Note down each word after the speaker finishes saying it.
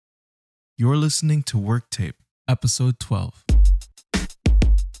You're listening to Work Tape, episode 12.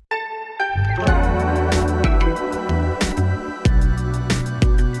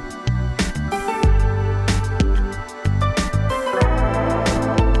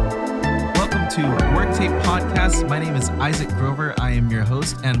 Welcome to Work Tape Podcast. My name is Isaac Grover. I am your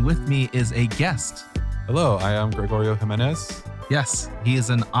host, and with me is a guest. Hello, I am Gregorio Jimenez. Yes, he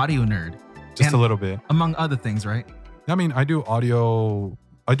is an audio nerd. Just a little bit. Among other things, right? I mean, I do audio.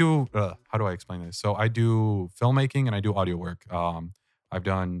 How do I explain this? So I do filmmaking and I do audio work. I've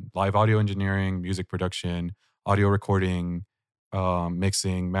done live audio engineering, music production, audio recording,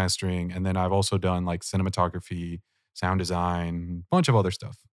 mixing, mastering. And then I've also done like cinematography, sound design, a bunch of other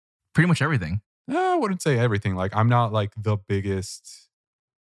stuff. Pretty much everything. I wouldn't say everything. Like I'm not like the biggest,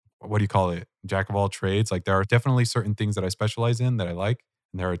 what do you call it? Jack of all trades. Like there are definitely certain things that I specialize in that I like.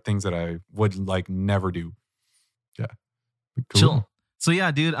 And there are things that I would like never do. Yeah. Cool. Chill. So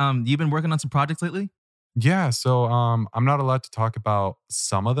yeah, dude, you've been working on some projects lately? Yeah. So I'm not allowed to talk about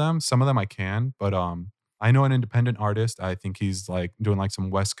some of them. Some of them I can, but I know an independent artist. I think he's like doing like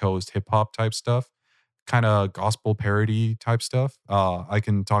some West Coast hip hop type stuff, kind of gospel parody type stuff. I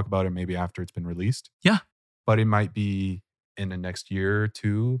can talk about it maybe after it's been released. Yeah. But it might be in the next year or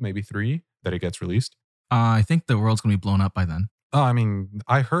two, maybe 3 that it gets released. I think the world's going to be blown up by then. I mean,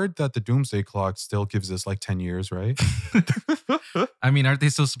 I heard that the doomsday clock still gives us like 10 years, right? I mean, aren't they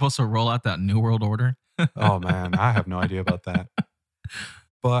still supposed to roll out that New World Order? Oh, man, I have no idea about that.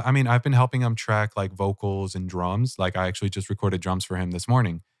 But I mean, I've been helping him track like vocals and drums. Like I actually just recorded drums for him this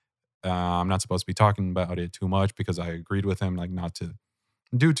morning. I'm not supposed to be talking about it too much because I agreed with him like not to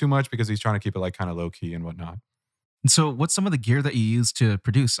do too much because he's trying to keep it like kind of low key and whatnot. So what's some of the gear that you use to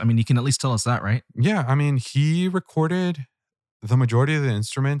produce? I mean, you can at least tell us that, right? Yeah, I mean, he recorded the majority of the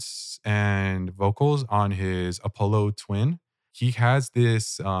instruments and vocals on his Apollo Twin. He has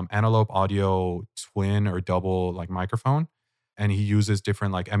this Antelope Audio twin or double like microphone, and he uses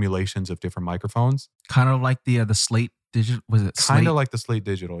different like emulations of different microphones. Kind of like the Slate Digital, was it Slate? Kind of like the Slate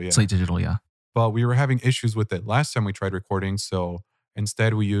Digital, yeah. Slate Digital, yeah. But we were having issues with it last time we tried recording, so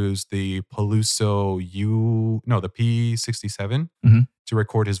instead we used the Peluso the P67 to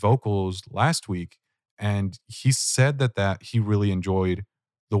record his vocals last week. And he said that he really enjoyed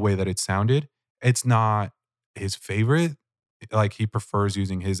the way that it sounded. It's not his favorite. Like he prefers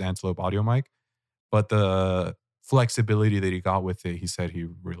using his Antelope Audio mic. But the flexibility that he got with it, he said he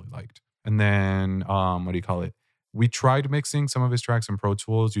really liked. And then, we tried mixing some of his tracks in Pro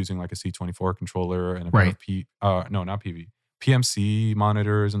Tools using like a C24 controller and a pair of PMC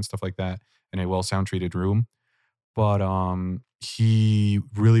monitors and stuff like that in a well sound treated room. But he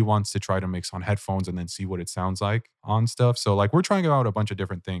really wants to try to mix on headphones and then see what it sounds like on stuff. So like we're trying out a bunch of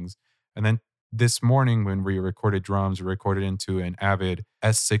different things. And then this morning when we recorded drums, we recorded into an Avid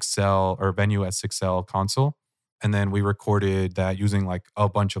S6L or Venue S6L console. And then we recorded that using like a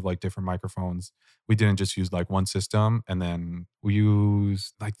bunch of like different microphones. We didn't just use like one system. And then we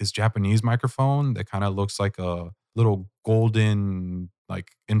used like this Japanese microphone that kind of looks like a little golden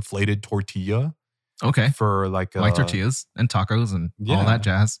like inflated tortilla. Okay. For like tortillas and tacos and all that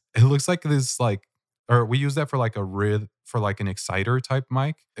jazz. It looks like this or we use that for like an exciter type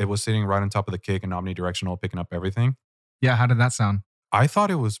mic. It was sitting right on top of the kick and omnidirectional, picking up everything. Yeah, how did that sound? I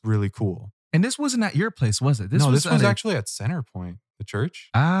thought it was really cool. And this wasn't at your place, was it? This was actually at Centerpoint, the church.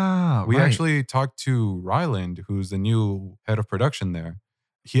 We actually talked to Ryland, who's the new head of production there.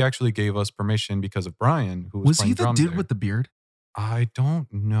 He actually gave us permission because of Brian, who was playing drums. Was he the dude with the beard? I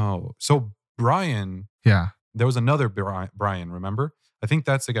don't know. So Brian, there was another Brian, remember? I think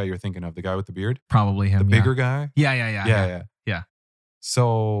that's the guy you're thinking of, the guy with the beard. Probably him, the bigger guy. Yeah.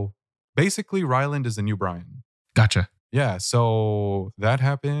 So basically, Ryland is the new Brian. Gotcha. Yeah, so that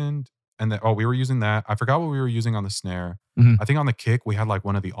happened, and then we were using that. I forgot what we were using on the snare. I think on the kick we had like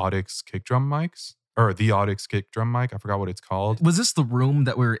one of the Audix kick drum mics. Or the Audix kick drum mic. I forgot what it's called. Was this the room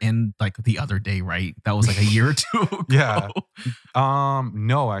that we were in like the other day, right? That was like a year or two ago. Yeah.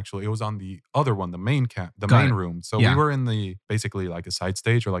 No, actually. It was on the other one, the main room. So we were in the basically like a side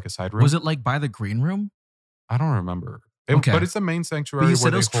stage or like a side room. Was it like by the green room? I don't remember. But it's the main sanctuary. But you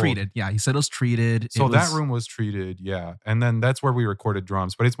said it was treated. Yeah, you said it was treated. So that room was treated, yeah. And then that's where we recorded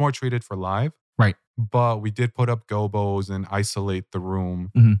drums. But it's more treated for live. Right. But we did put up gobos and isolate the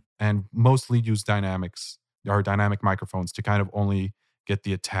room and mostly use dynamic microphones to kind of only get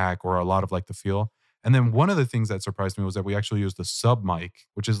the attack or a lot of like the feel. And then one of the things that surprised me was that we actually used the sub mic,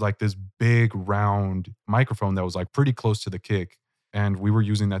 which is like this big round microphone that was like pretty close to the kick. And we were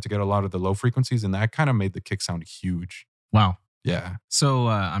using that to get a lot of the low frequencies, and that kind of made the kick sound huge. Wow. Yeah. So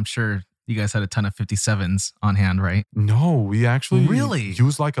I'm sure You guys had a ton of 57s on hand, right? No, we actually Really?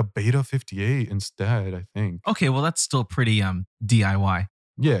 use like a Beta 58 instead, I think. Okay, well that's still pretty DIY.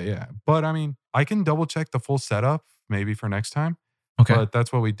 Yeah, yeah. But I mean, I can double check the full setup maybe for next time. Okay. But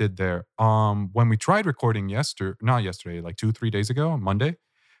that's what we did there. When we tried recording not yesterday, like 2, 3 days ago on Monday,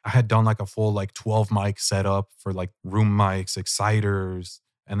 I had done like a full like 12 mic setup for like room mics, exciters,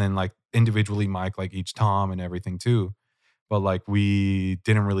 and then like individually mic like each tom and everything too. But like we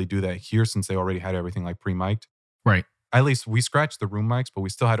didn't really do that here since they already had everything like pre-mic'd. Right. At least we scratched the room mics, but we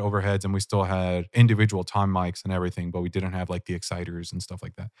still had overheads and we still had individual tom mics and everything, but we didn't have like the exciters and stuff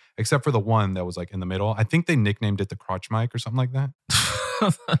like that. Except for the one that was like in the middle. I think they nicknamed it the crotch mic or something like that.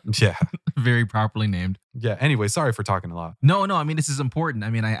 Yeah. Very properly named. Yeah. Anyway, sorry for talking a lot. No, I mean, this is important.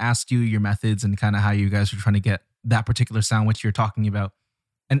 I mean, I asked you your methods and kind of how you guys are trying to get that particular sound, which you're talking about.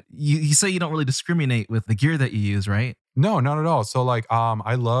 And you say you don't really discriminate with the gear that you use, right? No, not at all. So like, I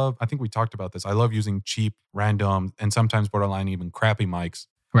think we talked about this. I love using cheap, random, and sometimes borderline even crappy mics.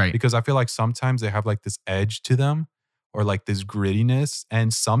 Right. Because I feel like sometimes they have like this edge to them or like this grittiness.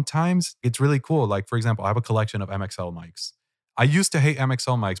 And sometimes it's really cool. Like, for example, I have a collection of MXL mics. I used to hate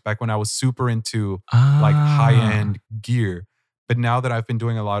MXL mics back when I was super into like high-end gear. But now that I've been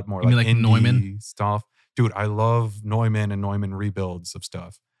doing a lot more like indie Neumann stuff, dude, I love Neumann and Neumann rebuilds of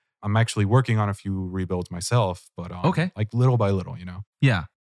stuff. I'm actually working on a few rebuilds myself, but okay, like little by little, you know? Yeah.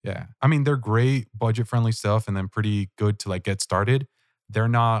 Yeah. I mean, they're great budget-friendly stuff and then pretty good to like get started. They're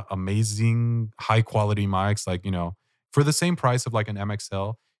not amazing high-quality mics. Like, you know, for the same price of like an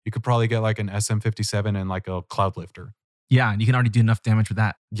MXL, you could probably get like an SM57 and like a Cloud Lifter. Yeah, and you can already do enough damage with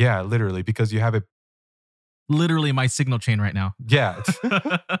that. Yeah, literally, because you have it. Literally my signal chain right now. Yeah.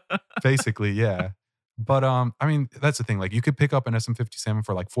 Basically, yeah. But I mean, that's the thing. Like you could pick up an SM57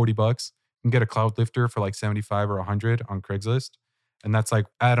 for like $40. You can get a Cloud Lifter for like 75 or 100 on Craigslist. And that's like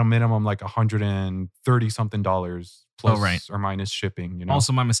at a minimum like $130 something plus or minus shipping, you know.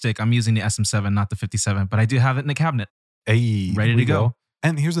 Also my mistake. I'm using the SM7, not the 57, but I do have it in the cabinet. Hey, ready to go.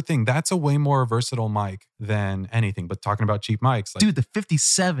 And here's the thing, that's a way more versatile mic than anything. But talking about cheap mics, like, dude, the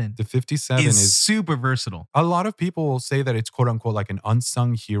 57 is super versatile. A lot of people say that it's quote unquote like an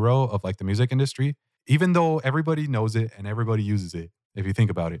unsung hero of like the music industry, even though everybody knows it and everybody uses it, if you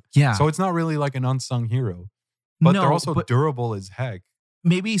think about it. Yeah. So it's not really like an unsung hero. But they're also durable as heck.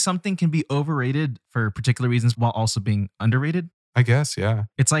 Maybe something can be overrated for particular reasons while also being underrated. I guess, yeah.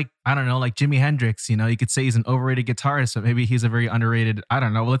 It's like, I don't know, like Jimi Hendrix, you know, you could say he's an overrated guitarist, but maybe he's a very underrated, I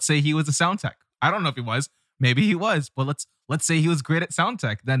don't know. Let's say he was a sound tech. I don't know if he was. Maybe he was, but let's say he was great at sound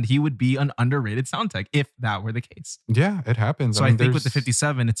tech. Then he would be an underrated sound tech if that were the case. Yeah, it happens. So I think with the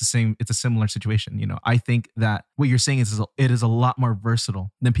 57, it's a similar situation. You know, I think that what you're saying is it is a lot more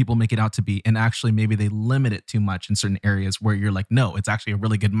versatile than people make it out to be. And actually maybe they limit it too much in certain areas where you're like, no, it's actually a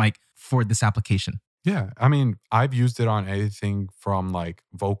really good mic for this application. Yeah. I mean, I've used it on anything from like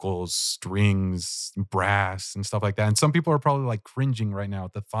vocals, strings, brass, and stuff like that. And some people are probably like cringing right now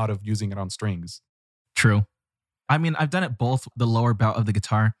at the thought of using it on strings. True. I mean, I've done it both the lower bout of the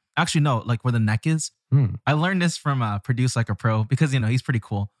guitar. Actually, no, like where the neck is. I learned this from Produce Like a Pro because, you know, he's pretty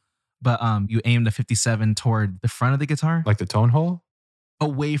cool. But you aim the 57 toward the front of the guitar. Like the tone hole?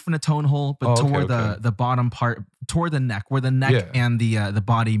 Away from the tone hole, but toward the bottom part, toward the neck, where the neck and the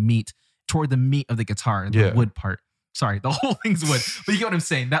body meet. Toward the meat of the guitar, the wood part. Sorry, the whole thing's wood. But you get what I'm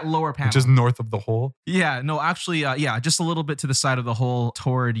saying? That lower panel. Just north of the hole? Yeah, no, actually, just a little bit to the side of the hole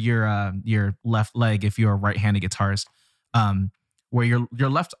toward your left leg if you're a right-handed guitarist, where your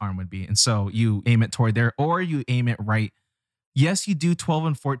left arm would be. And so you aim it toward there or you aim it right. Yes, you do 12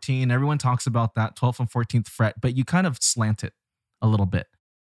 and 14. Everyone talks about that, 12th and 14th fret, but you kind of slant it a little bit.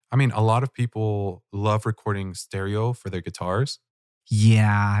 I mean, a lot of people love recording stereo for their guitars.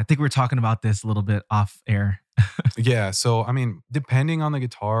 Yeah, I think we were talking about this a little bit off air. Yeah, so I mean, depending on the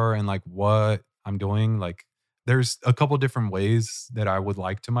guitar and like what I'm doing, like there's a couple different ways that I would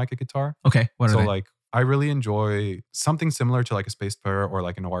like to mic a guitar. Okay, what are they? So like I really enjoy something similar to like a Space Player or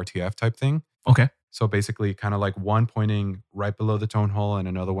like an ORTF type thing. Okay. So basically kind of like one pointing right below the tone hole and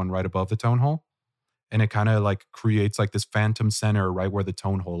another one right above the tone hole. And it kind of like creates like this phantom center right where the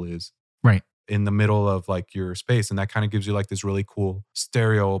tone hole is. Right. In the middle of like your space. And that kind of gives you like this really cool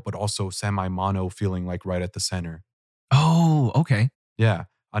stereo, but also semi-mono feeling like right at the center. Oh, okay. Yeah.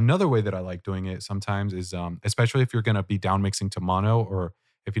 Another way that I like doing it sometimes is, especially if you're going to be down mixing to mono, or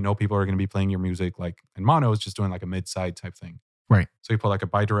if you know people are going to be playing your music like in mono, is just doing like a mid-side type thing. Right. So you put like a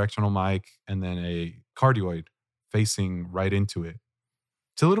bidirectional mic and then a cardioid facing right into it.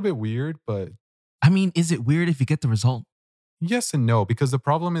 It's a little bit weird, but... I mean, is it weird if you get the result? Yes and no, because the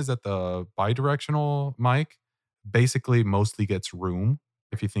problem is that the bidirectional mic basically mostly gets room,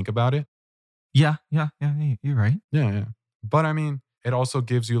 if you think about it. Yeah. You're right. Yeah. But I mean, it also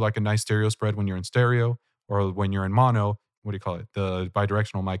gives you like a nice stereo spread when you're in stereo or when you're in mono. What do you call it? The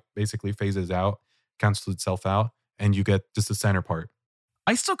bidirectional mic basically phases out, cancels itself out, and you get just the center part.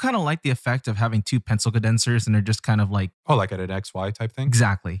 I still kind of like the effect of having two pencil condensers, and they're just kind of like Oh, like at an XY type thing?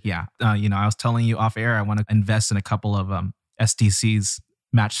 exactly, yeah. I was telling you off air, I want to invest in a couple of SDCs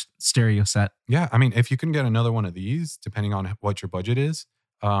matched stereo set. Yeah. I mean, if you can get another one of these, depending on what your budget is,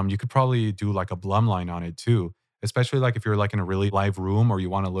 you could probably do like a Blum line on it too. Especially like if you're like in a really live room or you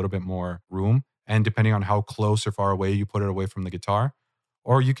want a little bit more room. And depending on how close or far away you put it away from the guitar.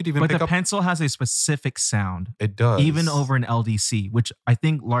 Or you could even But pick the up. pencil has a specific sound, It does. even over an LDC, which I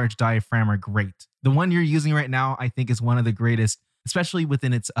think large diaphragm are great. The one you're using right now, I think, is one of the greatest, especially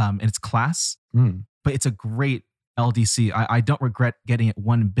within its in its class. Mm. But it's a great LDC. I don't regret getting it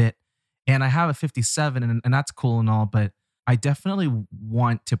one bit. And I have a 57, and that's cool and all, but I definitely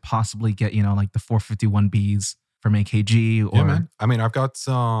want to possibly get, like the 451Bs from AKG or Yeah, man. I mean, I've got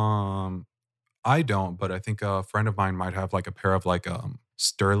some. I don't, but I think a friend of mine might have like a pair of like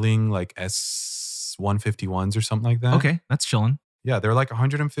Sterling like S151s or something like that. okay, that's chilling. Yeah, they're like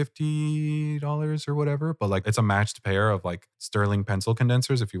 $150 or whatever, but like it's a matched pair of like Sterling pencil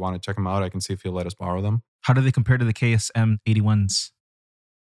condensers. If you want to check them out, I can see if he'll let us borrow them. How do they compare to the KSM 81s?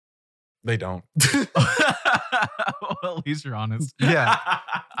 They don't. Well, at least you're honest. Yeah.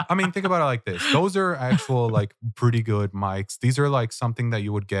 I mean, think about it like this. Those are actual like pretty good mics. These are like something that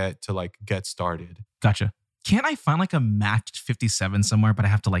you would get to like get started. Gotcha. Can't I find like a matched 57 somewhere, but I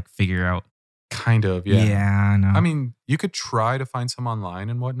have to like figure out? Kind of, yeah. Yeah, I know. I mean, you could try to find some online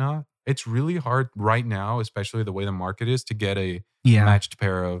and whatnot. It's really hard right now, especially the way the market is, to get a yeah. matched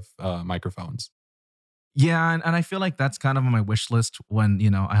pair of microphones. Yeah, and I feel like that's kind of on my wish list when,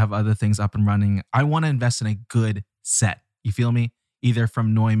 I have other things up and running. I want to invest in a good set. You feel me? Either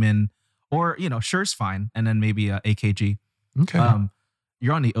from Neumann or, Sure's fine. And then maybe AKG. Okay.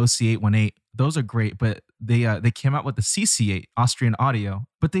 You're on the OC818. Those are great, but they came out with the CC8 Austrian Audio,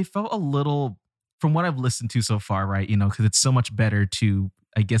 but they felt a little, from what I've listened to so far, right? Because it's so much better to,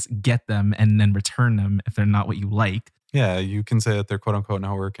 I guess, get them and then return them if they're not what you like. Yeah, you can say that they're quote unquote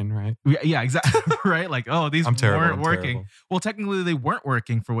not working, right? Yeah, exactly. Right? Like, oh, these weren't working. Terrible. Well, technically they weren't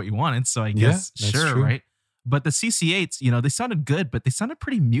working for what you wanted. So I guess, sure, true. right? But the CC8s, they sounded good, but they sounded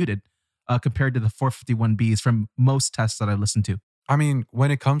pretty muted compared to the 451Bs from most tests that I've listened to. I mean,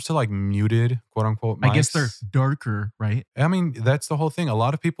 when it comes to like muted, quote unquote, mics, I guess they're darker, right? I mean, that's the whole thing. A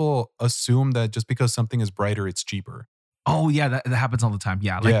lot of people assume that just because something is brighter, it's cheaper. Oh, yeah, that happens all the time.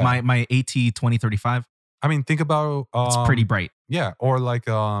 Yeah, like my AT2035. I mean, think about it's pretty bright. Yeah, or like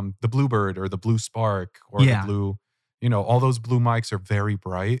the Bluebird or the Blue Spark or the Blue, all those Blue mics are very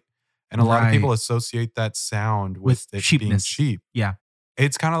bright. And a lot of people associate that sound with it cheapness. being cheap. Yeah.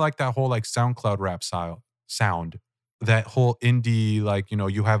 It's kind of like that whole like SoundCloud rap style sound. That whole indie, like,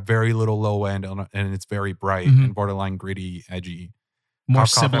 you have very little low end and it's very bright and borderline gritty, edgy. More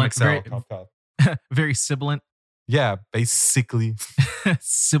cough, sibilant. cough, Very sibilant. Yeah, basically.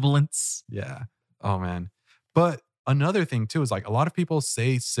 Sibilance. Yeah. Oh, man. But another thing, too, is like a lot of people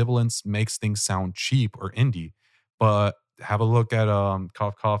say sibilance makes things sound cheap or indie. But have a look at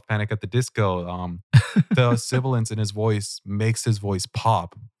Cough Cough Panic at the Disco. The sibilance in his voice makes his voice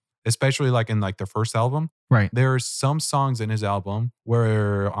pop, especially like in like their first album. Right. There's some songs in his album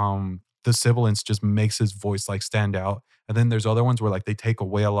where the sibilance just makes his voice like stand out. And then there's other ones where like they take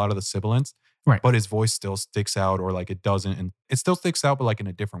away a lot of the sibilance. Right. But his voice still sticks out or like it doesn't. And it still sticks out, but like in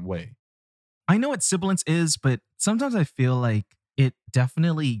a different way. I know what sibilance is, but sometimes I feel like it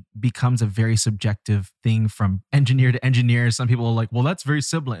definitely becomes a very subjective thing from engineer to engineer. Some people are like, well, that's very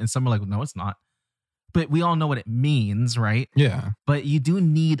sibilant. And some are like, no, it's not. But we all know what it means, right? Yeah. But you do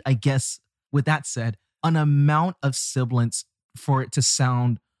need, I guess, with that said, an amount of sibilance for it to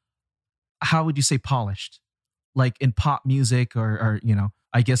sound, how would you say, polished? Like in pop music or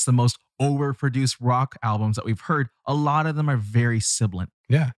I guess the most overproduced rock albums that we've heard, a lot of them are very sibilant.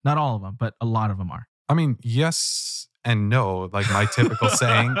 Yeah. Not all of them, but a lot of them are. I mean, yes and no, like my typical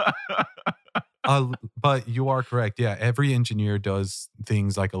saying. But you are correct. Yeah. Every engineer does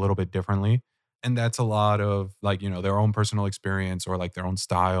things like a little bit differently. And that's a lot of like, their own personal experience or like their own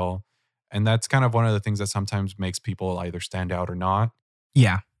style. And that's kind of one of the things that sometimes makes people either stand out or not.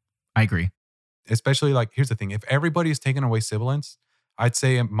 Yeah, I agree. Especially like, here's the thing. If everybody's taking away sibilance, I'd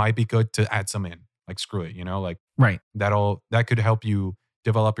say it might be good to add some in. Like, screw it, like right. That could help you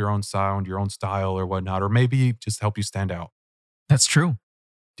develop your own sound, your own style or whatnot, or maybe just help you stand out. That's true.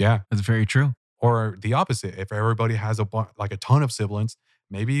 Yeah. That's very true. Or the opposite. If everybody has a ton of sibilance,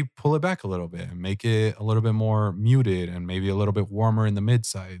 maybe pull it back a little bit and make it a little bit more muted and maybe a little bit warmer in the mid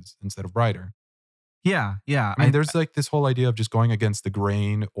sides instead of brighter. Yeah, yeah. I mean, there's like this whole idea of just going against the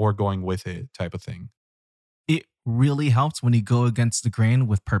grain or going with it type of thing. It really helps when you go against the grain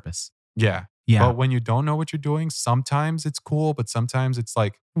with purpose. Yeah. Yeah. But when you don't know what you're doing, sometimes it's cool, but sometimes it's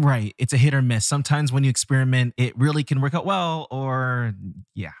like, Right. It's a hit or miss. Sometimes when you experiment, it really can work out well, or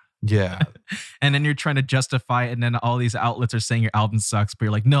yeah. yeah, And then you're trying to justify it, and then all these outlets are saying your album sucks, but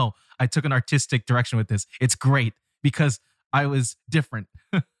you're like, no, I took an artistic direction with this. It's great because I was different.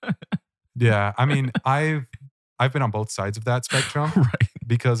 yeah. I mean, I've been on both sides of that spectrum Right.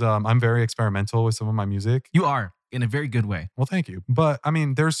 because I'm very experimental with some of my music. You are in a very good way. Well, thank you. But I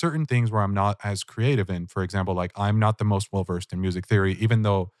mean, there's certain things where I'm not as creative in. For example, like I'm not the most well versed in music theory, even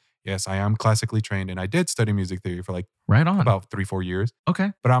though, yes, I am classically trained and I did study music theory for like Right on. about 3-4 years.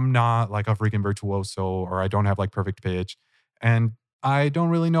 Okay. But I'm not like a freaking virtuoso or I don't have like perfect pitch. And I don't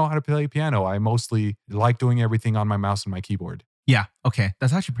really know how to play piano. I mostly like doing everything on my mouse and my keyboard. Yeah. Okay.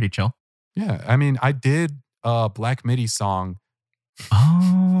 That's actually pretty chill. Yeah. I mean, I did a Black MIDI song.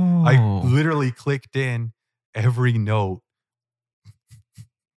 Oh. I literally clicked in every note.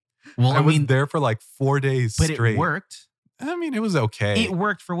 Well, I was there for like 4 days but straight. it worked. I mean, it was okay. It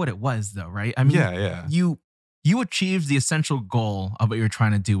worked for what it was, though, right? I mean, yeah. You achieved the essential goal of what you're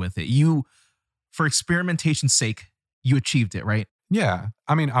trying to do with it. For experimentation's sake, you achieved it, right? Yeah.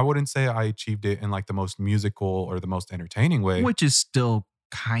 I mean, I wouldn't say I achieved it in like the most musical or the most entertaining way. Which is still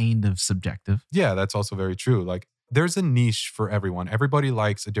kind of subjective. Yeah, that's also very true. Like there's a niche for everyone. Everybody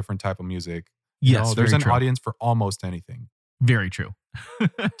likes a different type of music. You Yes, know, there's very an true. audience for almost anything. Very true.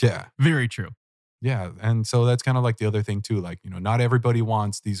 Yeah. Very true. Yeah. And so that's kind of like the other thing too. Like, not everybody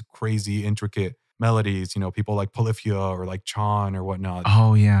wants these crazy, intricate melodies. People like Polyphia or like Chan or whatnot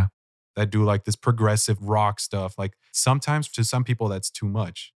Oh, yeah. that do like this progressive rock stuff. Like sometimes to some people that's too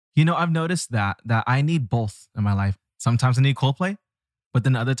much. I've noticed that I need both in my life. Sometimes I need Coldplay, but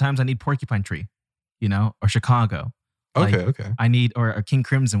then other times I need Porcupine Tree, or Chicago. Okay. I need, or King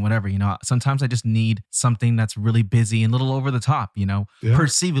Crimson, whatever, sometimes I just need something that's really busy and a little over the top, Yeah.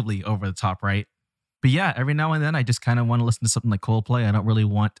 perceivably over the top, right? But yeah, every now and then I just kind of want to listen to something like Coldplay.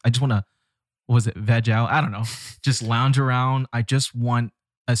 I just want to, was it veg out? I don't know. Just lounge around. I just want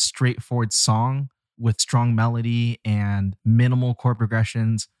a straightforward song with strong melody and minimal chord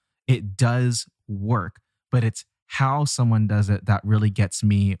progressions. It does work, but it's how someone does it that really gets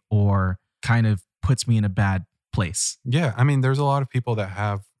me or kind of puts me in a bad place. Yeah. I mean, there's a lot of people that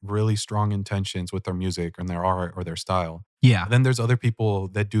have really strong intentions with their music and their art or their style. Yeah. Then there's other people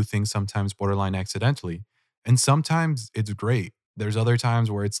that do things sometimes borderline accidentally. And sometimes it's great. There's other times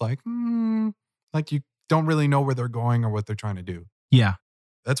where it's like you don't really know where they're going or what they're trying to do. Yeah.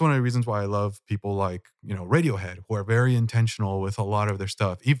 That's one of the reasons why I love people like, Radiohead, who are very intentional with a lot of their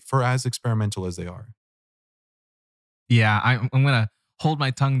stuff, even for as experimental as they are. Yeah. I'm going to hold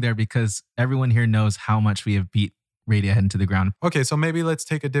my tongue there because everyone here knows how much we have beat Radiohead into the ground. Okay, so maybe let's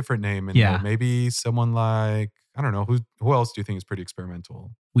take a different name. And maybe someone like, I don't know, who else do you think is pretty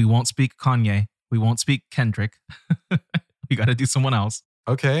experimental? We won't speak Kanye. We won't speak Kendrick. We got to do someone else.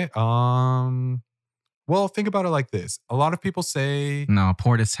 Okay. Well, think about it like this. A lot of people say... No,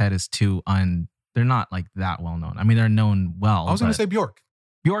 Portishead is they're not like that well known. I mean, they're known well. I was going to say Bjork.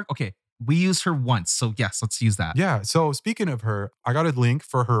 Bjork, okay. We used her once. So yes, let's use that. Yeah. So speaking of her, I got a link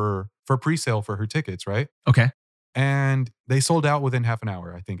for pre-sale for her tickets, right? Okay. And they sold out within half an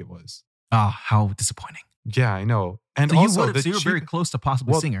hour, I think it was. Oh, how disappointing. Yeah, I know. And so also, you were very close to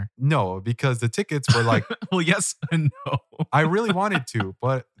possibly singer. No, because the tickets were like... Well, yes and no. I really wanted to,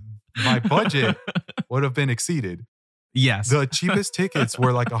 but my budget would have been exceeded. Yes. The cheapest tickets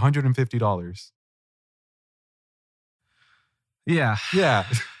were like $150. Yeah. Yeah.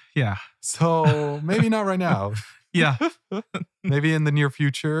 Yeah. So maybe not right now. Yeah. Maybe in the near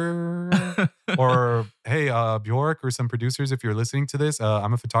future. Or hey, Bjork or some producers, if you're listening to this,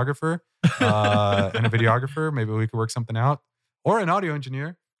 I'm a photographer and a videographer. Maybe we could work something out. Or an audio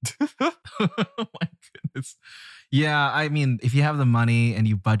engineer. Oh my goodness. Yeah, I mean, if you have the money and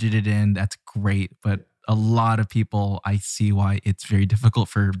you budget it in, that's great. But a lot of people, I see why it's very difficult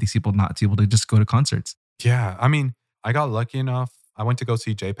for these people not to be able to just go to concerts. Yeah, I mean, I got lucky enough. I went to go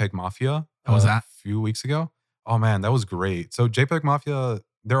see JPEG Mafia. How was that? A few weeks ago. Oh man, that was great. So JPEG Mafia,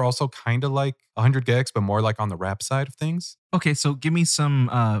 they're also kind of like 100 gex, but more like on the rap side of things. Okay, so give me some,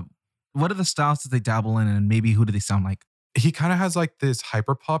 what are the styles that they dabble in and maybe who do they sound like? He kind of has like this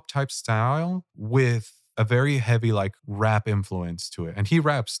hyperpop type style with a very heavy like rap influence to it. And he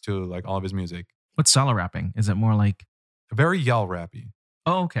raps to like all of his music. What style of rapping? Is it more like? Very yell rappy.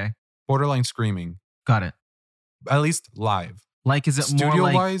 Oh, okay. Borderline screaming. Got it. At least live. Like, is it more Studio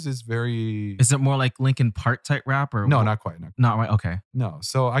like wise is very is it more like Linkin Park type rap or no, not quite. not right? Okay. No.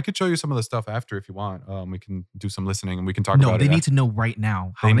 So I could show you some of the stuff after if you want. We can do some listening and we can talk No, about they it. need to know right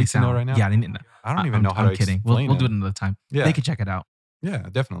now how They they need to know sound. right now? Yeah, they need to know. I don't even know how I'm to kidding. explain We'll do it. it another time. Yeah. They could check it out. Yeah,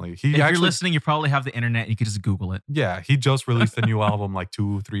 definitely. If you're listening, you probably have the internet. You could just Google it. Yeah, he just released a new album like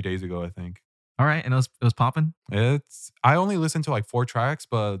 2-3 days ago, I think. All right, and it was popping. I only listened to like 4 tracks,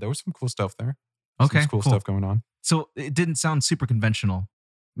 but there was some cool stuff there. Okay, some cool stuff going on. So it didn't sound super conventional.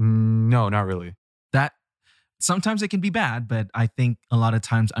 No, not really. That sometimes it can be bad, but I think a lot of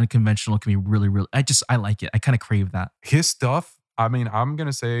times unconventional can be really, really. I like it. I kind of crave that. His stuff. I mean, I'm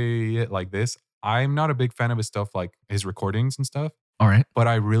gonna say it like this. I'm not a big fan of his stuff, like his recordings and stuff. All right, but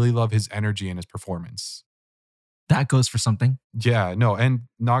I really love his energy and his performance. that goes for something. Yeah, no, and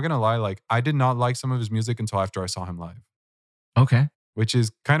not gonna lie, like I did not like some of his music until after I saw him live, Okay. which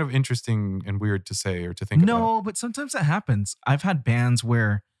is kind of interesting and weird to say or to think about. No, but sometimes that happens. I've had bands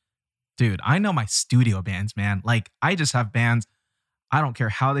where, dude, I know my studio bands, man. Like I just have bands. I don't care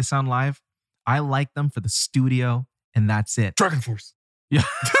how they sound live. I like them for the studio, and that's it. Dragon Force. Yeah.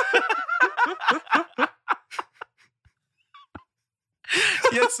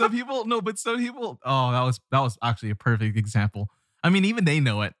 Yeah, some people but some people. Oh, that was actually a perfect example. I mean, even they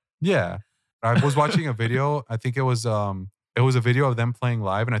know it. Yeah, I was watching a video. I think it was a video of them playing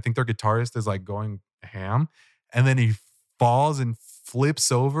live, and I think their guitarist is like going ham, and then he falls and flips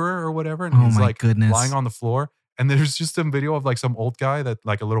over or whatever, and Oh he's my like goodness. lying on the floor. And there's just some video of like some old guy that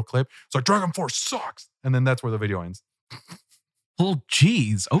like a little clip. It's like Dragon Force sucks, and then that's where the video ends. Oh,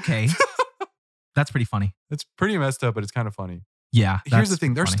 geez. Okay, that's pretty funny. It's pretty messed up, but it's kind of funny. Yeah. Here's the that's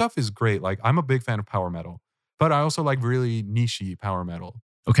thing. Their funny. stuff is great. Like I'm a big fan of power metal, but I also like really niche-y power metal.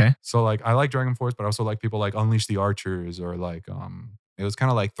 Okay. So like I like Dragon Force, but I also like people like Unleash the Archers or like it was kind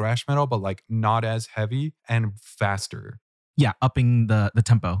of like thrash metal, but like not as heavy and faster. Yeah, upping the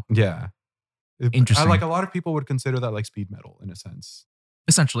tempo. Yeah. Interesting. Like a lot of people would consider that like speed metal in a sense.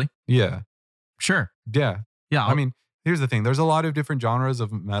 Essentially. Yeah. Sure. Yeah. Yeah. I mean, here's the thing. There's a lot of different genres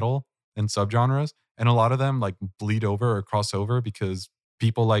of metal and subgenres, and a lot of them like bleed over or cross over because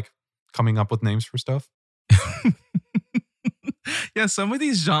people like coming up with names for stuff. Yeah, some of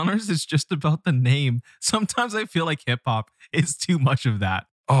these genres is just about the name. Sometimes I feel like hip hop is too much of that.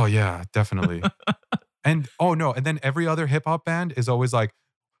 Oh yeah, definitely. And oh no, and then every other hip hop band is always like,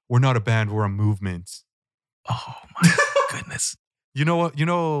 we're not a band, we're a movement. Oh my goodness. You know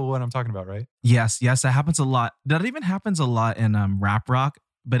what I'm talking about, right? Yes, that happens a lot. That even happens a lot in rap rock,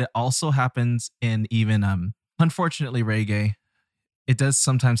 but it also happens in even unfortunately reggae. It does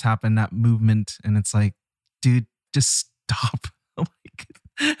sometimes happen, that movement, and it's like, dude, just stop.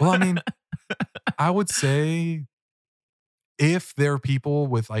 Like, Well, I mean, I would say if there are people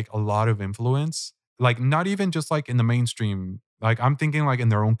with like a lot of influence, like not even just like in the mainstream, like I'm thinking like in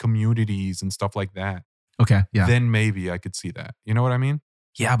their own communities and stuff like that, okay, yeah. then maybe I could see that. You know what I mean?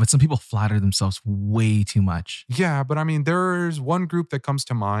 Yeah, but some people flatter themselves way too much. Yeah, but I mean, there's one group that comes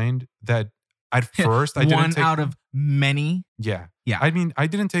to mind that at first I didn't One take out of many. Yeah. Yeah. I mean, I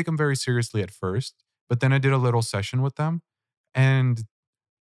didn't take them very seriously at first, but then I did a little session with them and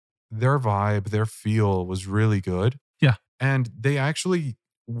their vibe, their feel was really good. Yeah. And they actually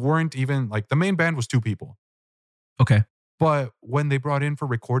weren't even like the main band was 2 people. Okay. But when they brought in for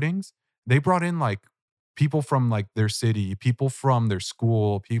recordings, they brought in like people from like their city, people from their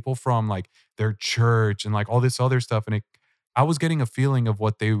school, people from like their church and like all this other stuff. And I was getting a feeling of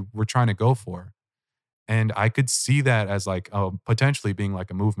what they were trying to go for. And I could see that as like potentially being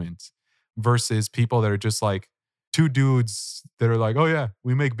like a movement versus people that are just like 2 dudes that are like, oh yeah,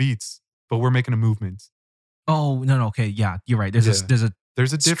 we make beats, but we're making a movement. Oh, no. Okay. Yeah, you're right. There's Yeah.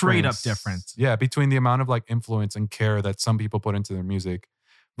 There's a difference. Straight up difference. Yeah, between the amount of like influence and care that some people put into their music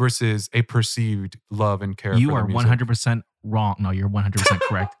versus a perceived love and care. You for are their music. 100% wrong. No, you're 100%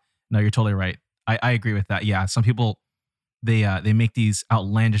 correct. No, you're totally right. I agree with that. Yeah, some people they make these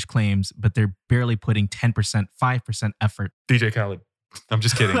outlandish claims, but they're barely putting 10%, 5% effort. DJ Khaled. I'm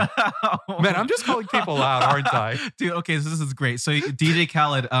just kidding. Man, I'm just calling people out, aren't I? Dude, okay, so this is great. So DJ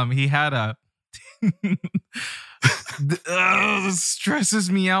Khaled, he had a this stresses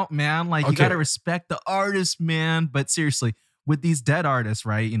me out, man. Like you Okay. gotta respect the artist, man. But seriously, with these dead artists,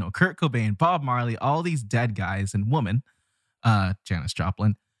 right? You know, Kurt Cobain, Bob Marley, all these dead guys and woman, Janis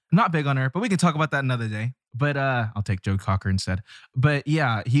Joplin. I'm not big on her, but we can talk about that another day. But I'll take Joe Cocker instead. But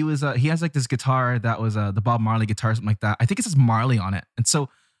yeah, he has like this guitar that was the Bob Marley guitar, something like that. I think it says Marley on it. And so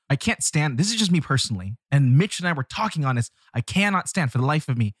I can't stand, this is just me personally. And Mitch and I were talking on this. I cannot stand for the life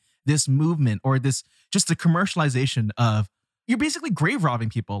of me this movement or this just the commercialization of you're basically grave robbing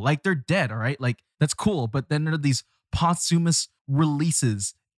people. Like they're dead, all right? Like that's cool. But then there are these posthumous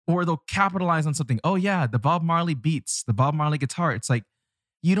releases, or they'll capitalize on something. Oh yeah, the Bob Marley beats, the Bob Marley guitar. It's like,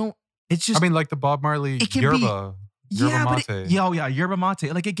 you don't, it's just, I mean, like the Bob Marley it can yerba yeah, mate. yeah, yerba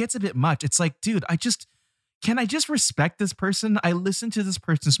mate. Like, it gets a bit much. It's like, dude, can I just respect this person? I listen to this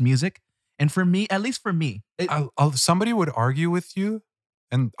person's music. And for me, at least for me, Somebody would argue with you,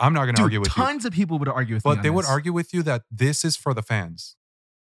 and I'm not going to argue with you. Tons of people would argue with me. But they would argue with you that this is for the fans.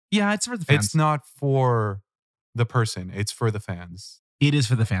 Yeah, it's for the fans. It's not for the person. It's for the fans. It is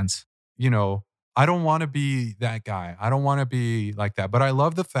for the fans. You know, I don't want to be that guy. I don't want to be like that. But I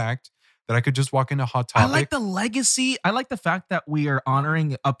love the fact that I could just walk into Hot Topic. I like the legacy. I like the fact that we are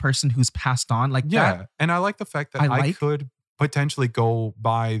honoring a person who's passed on like that. Yeah, and I like the fact that I could potentially go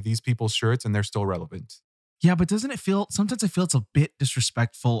buy these people's shirts and they're still relevant. Yeah, but doesn't it feel, sometimes I feel it's a bit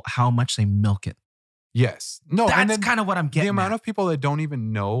disrespectful how much they milk it. Yes. No, that's kind of what I'm getting. The amount of people that don't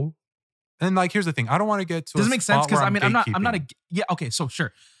even know. And like, here's the thing. I don't want to get to doesn't make sense, because I mean, I'm not yeah, okay, so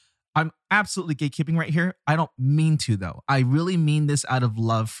sure. I'm absolutely gatekeeping right here. I don't mean to, though. I really mean this out of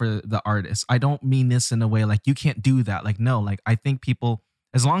love for the artist. I don't mean this in a way like, you can't do that. Like, no, like, I think people,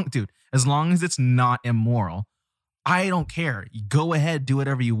 as long as it's not immoral, I don't care. You go ahead, do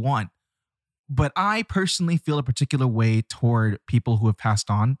whatever you want. But I personally feel a particular way toward people who have passed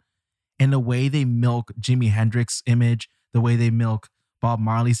on, and the way they milk Jimi Hendrix's image, the way they milk Bob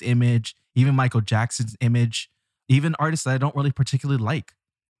Marley's image, even Michael Jackson's image, even artists that I don't really particularly like.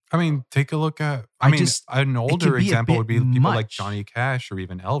 I mean, take a look at, an older example would be people like Johnny Cash or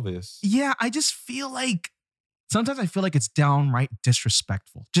even Elvis. Yeah, I just feel like, sometimes I feel like it's downright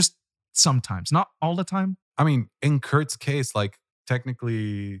disrespectful. Just sometimes, not all the time. I mean, in Kurt's case, like,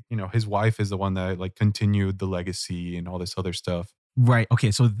 technically, you know, his wife is the one that like continued the legacy and all this other stuff. Right.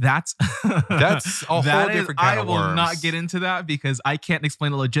 Okay. So that's a whole different kind of worms. I will not get into that because I can't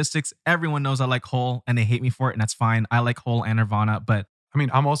explain the logistics. Everyone knows I like Hole and they hate me for it, and that's fine. I like Hole and Nirvana, but I mean,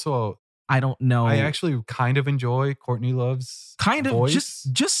 I don't know. I actually kind of enjoy Courtney Love's voice.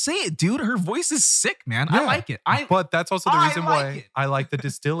 Just say it, dude. Her voice is sick, man. Yeah, I like it. But that's also the reason why I like the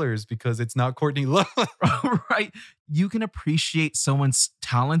Distillers, because it's not Courtney Love. Right. You can appreciate someone's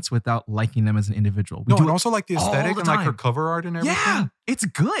talents without liking them as an individual. And also like the aesthetic and like her cover art and everything. Yeah, it's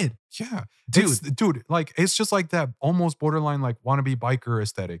good. Yeah. Dude, like, it's just like that almost borderline like wannabe biker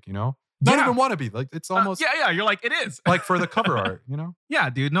aesthetic, you know? Not even wannabe. Like, it's almost. Yeah. You're like, it is. Like for the cover art, you know? Yeah,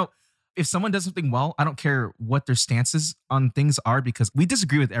 dude. No. If someone does something well, I don't care what their stances on things are, because we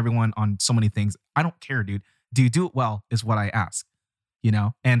disagree with everyone on so many things. I don't care, dude. Do you do it well is what I ask, you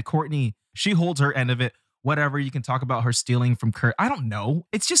know? And Courtney, she holds her end of it. Whatever, you can talk about her stealing from Kurt. I don't know.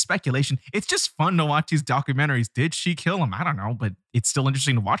 It's just speculation. It's just fun to watch these documentaries. Did she kill him? I don't know, but it's still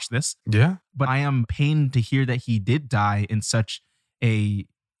interesting to watch this. Yeah. But I am pained to hear that he did die in such a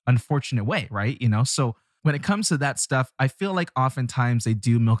unfortunate way, right? You know, so when it comes to that stuff, I feel like oftentimes they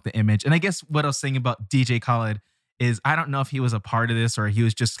do milk the image. And I guess what I was saying about DJ Khaled is, I don't know if he was a part of this or he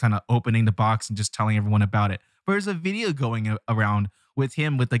was just kind of opening the box and just telling everyone about it. But there's a video going around with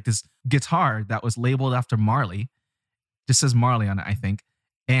him with like this guitar that was labeled after Marley. Just says Marley on it, I think.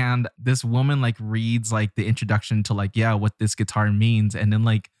 And this woman like reads like the introduction to like, yeah, what this guitar means. And then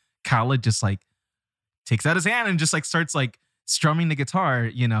like Khaled just like takes out his hand and just like starts like strumming the guitar,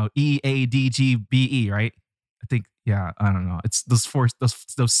 you know, E-A-D-G-B-E, right? I think, yeah, I don't know. It's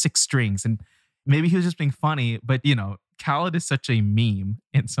those 6 strings. And maybe he was just being funny, but you know, Khaled is such a meme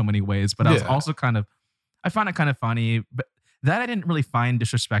in so many ways. But I was also I found it kind of funny, but that I didn't really find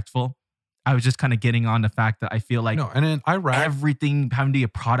disrespectful. I was just kind of getting on the fact that I feel like and then everything having to be a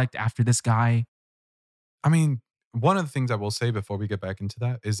product after this guy. I mean, one of the things I will say before we get back into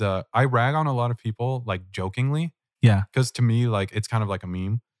that is I rag on a lot of people like jokingly. Yeah. Because to me, like, it's kind of like a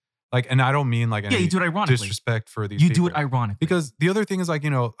meme. Like, and I don't mean like any you do it ironically. Disrespect for these people. You do it ironically. Because the other thing is like, you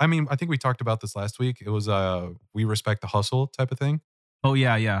know, I mean, I think we talked about this last week. It was we respect the hustle type of thing. Oh,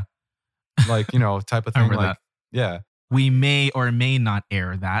 yeah. Like, you know, type of thing. Like, that. Yeah. We may or may not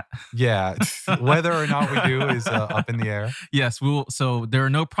air that. Yeah. Whether or not we do is up in the air. Yes, we will. So there are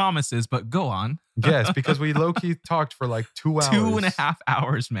no promises, but go on. Yes, because we low-key talked for like 2 hours. 2.5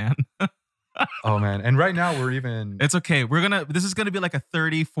 hours, man. Oh, man. And right now we're even... It's okay. This is going to be like a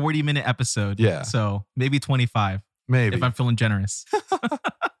 30, 40-minute episode. Yeah. So maybe 25. Maybe. If I'm feeling generous.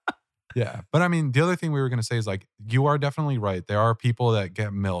 Yeah. But I mean, the other thing we were going to say is like, you are definitely right. There are people that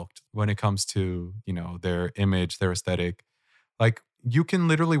get milked when it comes to, you know, their image, their aesthetic. Like, you can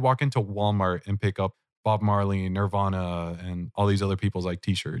literally walk into Walmart and pick up Bob Marley, Nirvana, and all these other people's like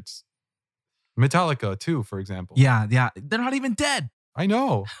t-shirts. Metallica too, for example. Yeah. They're not even dead. I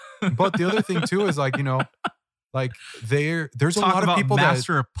know. But the other thing too is like, you know, like there's a lot of people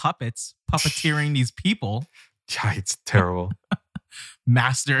master of puppets puppeteering these people. Yeah, it's terrible.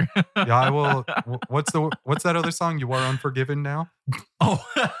 Master. Yeah, I will. What's that other song? You Are Unforgiven Now? Oh.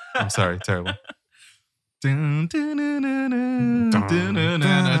 I'm sorry, terrible. Dun, dun, dun, dun, dun,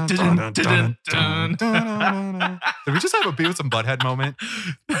 dun, dun, dun. Did we just have a Beavis and Butthead moment?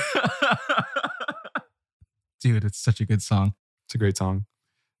 Dude, it's such a good song. It's a great song.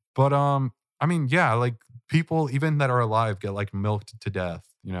 But I mean, yeah, like people even that are alive get like milked to death,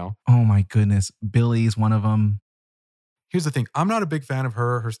 you know? Oh my goodness. Billy's one of them. Here's the thing. I'm not a big fan of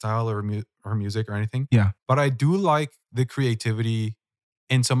her style or her music or anything. Yeah. But I do like the creativity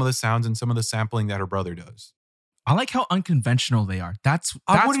in some of the sounds and some of the sampling that her brother does. I like how unconventional they are. That's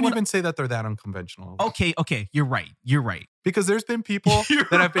I wouldn't even say that they're that unconventional. Okay. You're right. Because there's been people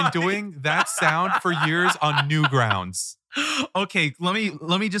that have been doing that sound for years on new grounds. Okay, let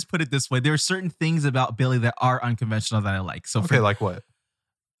me just put it this way. There are certain things about Billy that are unconventional that I like. So okay, like what?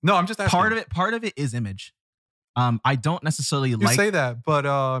 No, I'm just asking. Part of it is image. I don't necessarily you like. You say that, but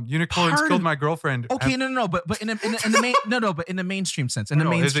unicorns killed my girlfriend. Okay, no, but in the mainstream sense,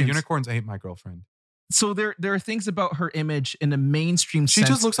 is it unicorns ate my girlfriend? So there are things about her image in the mainstream sense. She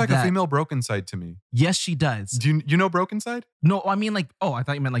just looks like a female Brokenside to me. Yes, she does. Do you know Brokenside? No, I mean like, I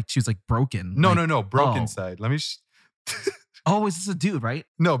thought you meant like she was like broken. No, like, no, Brokenside. Let me. Oh, is this a dude, right?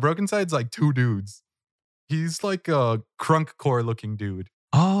 No, Brokenside's like two dudes. He's like a crunkcore looking dude.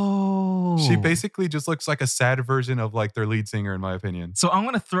 Oh. She basically just looks like a sad version of like their lead singer, in my opinion. So I'm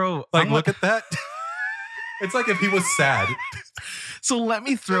gonna throw look at that. It's like if he was sad. So let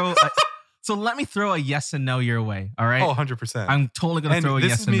me throw a yes and no your way. All right. Oh, 100%. I'm totally gonna throw a yes and no.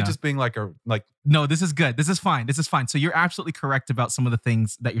 This is me just being like. No, this is good. This is fine. So you're absolutely correct about some of the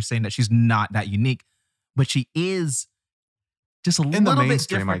things that you're saying, that she's not that unique, but she is just a little bit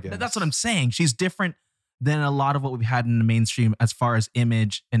different. I guess. That's what I'm saying. She's different than a lot of what we've had in the mainstream as far as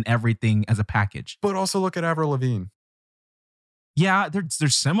image and everything as a package. But also look at Avril Lavigne. Yeah, they're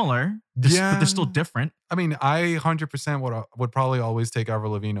similar. But they're still different. I mean, I 100% would probably always take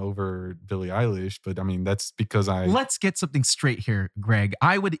Avril Lavigne over Billie Eilish, but I mean, that's because Let's get something straight here, Greg.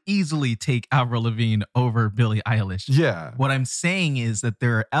 I would easily take Avril Lavigne over Billie Eilish. Yeah. What I'm saying is that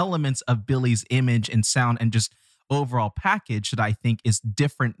there are elements of Billie's image and sound and just overall package that I think is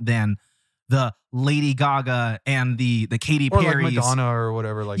different than the Lady Gaga and the Katy Perry, or like Madonna or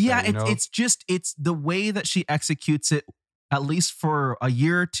whatever. Like yeah, that, it's the way that she executes it. At least for a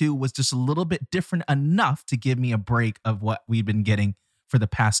year or two, was just a little bit different enough to give me a break of what we've been getting for the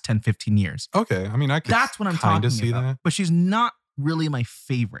past 10, 15 years. Okay. I mean, that's what I'm talking about. That. But she's not really my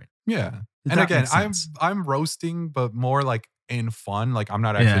favorite. Yeah. And again, I'm roasting, but more like in fun. Like I'm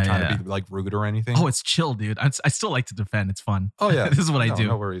not actually trying to be like rude or anything. Oh, it's chill, dude. I still like to defend. It's fun. Oh yeah. This is what I do.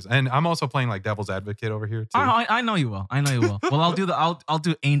 No worries. And I'm also playing like devil's advocate over here too. I know you will. Well, I'll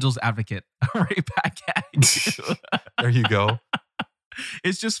do angel's advocate right back at you. There you go.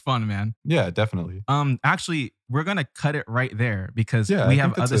 It's just fun, man. Yeah, definitely. Actually, we're gonna cut it right there because we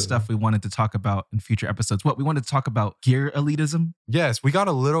have other stuff we wanted to talk about in future episodes. We wanted to talk about gear elitism. Yes, we got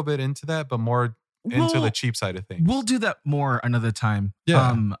a little bit into that, but more into the cheap side of things. We'll do that more another time.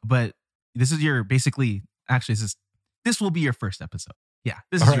 Yeah. But this is this will be your first episode. Yeah,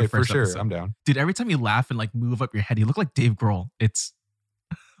 this is All your right, first for sure. episode. I'm down. Dude, every time you laugh and like move up your head, you look like Dave Grohl. It's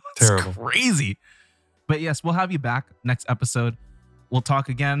terrible, crazy. But yes, we'll have you back next episode. We'll talk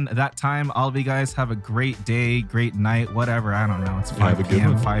again at that time. All of you guys have a great day, great night, whatever. I don't know. It's 5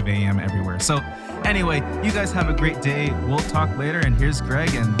 p.m., 5 a.m. everywhere. So anyway, you guys have a great day. We'll talk later. And here's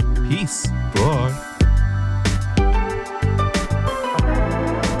Greg, and peace. Bye.